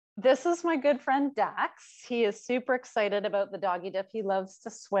This is my good friend Dax. He is super excited about the doggy dip. He loves to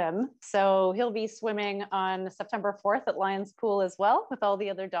swim. So he'll be swimming on September 4th at Lions Pool as well with all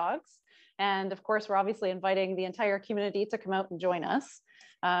the other dogs. And of course, we're obviously inviting the entire community to come out and join us.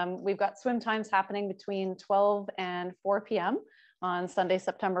 We've got swim times happening between 12 and 4 p.m. on Sunday,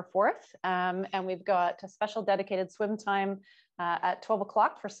 September 4th. And we've got a special dedicated swim time at 12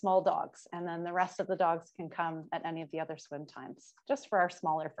 o'clock for small dogs. And then the rest of the dogs can come at any of the other swim times, just for our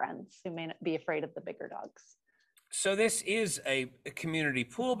smaller friends who may not be afraid of the bigger dogs. So this is a community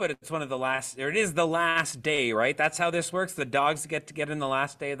pool, but it's one of the last, or it is the last day, right? That's how this works. The dogs get to get in the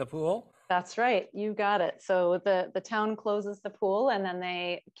last day of the pool. That's right. You got it. So the town closes the pool and then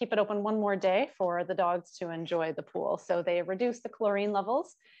they keep it open one more day for the dogs to enjoy the pool. So they reduce the chlorine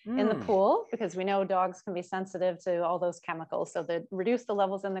levels in the pool because we know dogs can be sensitive to all those chemicals. So they reduce the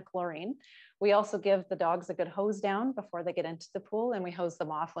levels in the chlorine. We also give the dogs a good hose down before they get into the pool, and we hose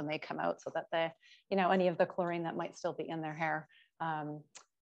them off when they come out so that they, any of the chlorine that might still be in their hair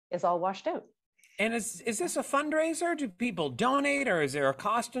is all washed out. And is this a fundraiser? Do people donate, or is there a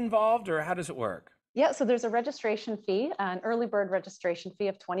cost involved, or how does it work? Yeah, so there's a registration fee, an early bird registration fee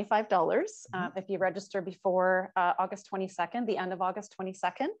of $25 if you register before August 22nd, the end of August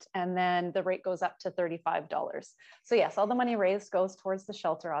 22nd, and then the rate goes up to $35. So yes, all the money raised goes towards the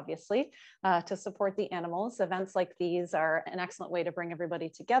shelter, obviously, to support the animals. Events like these are an excellent way to bring everybody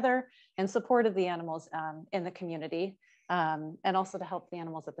together in support of the animals in the community, and also to help the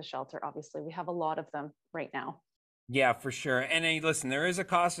animals at the shelter. Obviously, we have a lot of them right now. Yeah, for sure. And listen, there is a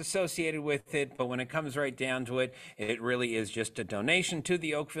cost associated with it, but when it comes right down to it, it really is just a donation to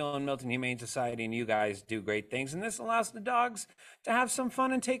the Oakville and Milton Humane Society, and you guys do great things. And this allows the dogs to have some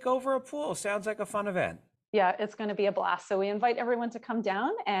fun and take over a pool. Sounds like a fun event. Yeah, it's going to be a blast. So we invite everyone to come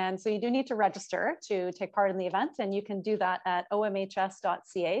down. And so you do need to register to take part in the event. And you can do that at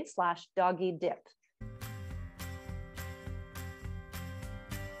omhs.ca/doggie dip.